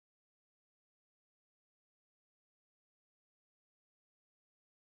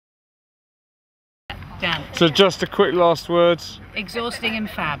Dan. So just a quick last words. Exhausting and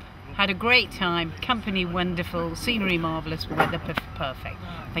fab. Had a great time, company wonderful, scenery marvellous, weather perfect.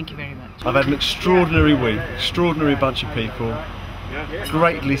 Thank you very much. I've had an extraordinary week, extraordinary bunch of people,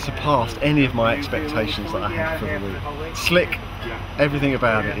 greatly surpassed any of my expectations that I had for the week. Slick, everything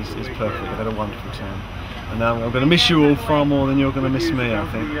about it is perfect. I've had a wonderful time. And now I'm going to miss you all far more than you're going to miss me, I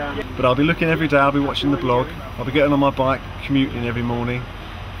think. But I'll be looking every day, I'll be watching the blog, I'll be getting on my bike, commuting every morning,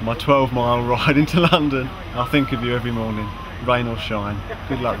 my 12-mile ride into London. I'll think of you every morning, rain or shine.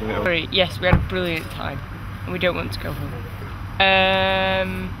 Good luck with it all. Yes, we had a brilliant time and we don't want to go home.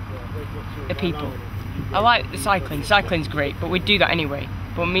 The people. I like the cycling. Cycling's great, but we do that anyway.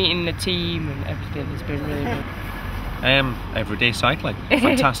 But meeting the team and everything has been really good. Everyday cycling.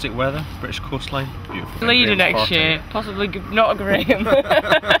 Fantastic weather, British coastline, beautiful. Leader next year, possibly not a Graham.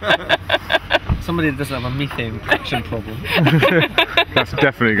 Somebody that doesn't have a methane production problem. That's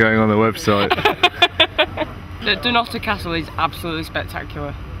definitely going on the website. The Dunnottar Castle is absolutely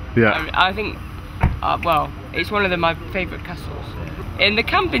spectacular. Yeah. I think, well, it's one of my favourite castles. And the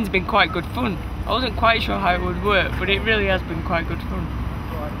camping's been quite good fun. I wasn't quite sure how it would work, but it really has been quite good fun.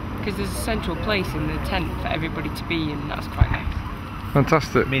 Because there's a central place in the tent for everybody to be, and that's quite nice.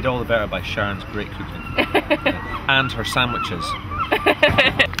 Fantastic. Made all the better by Sharon's great cooking. And her sandwiches.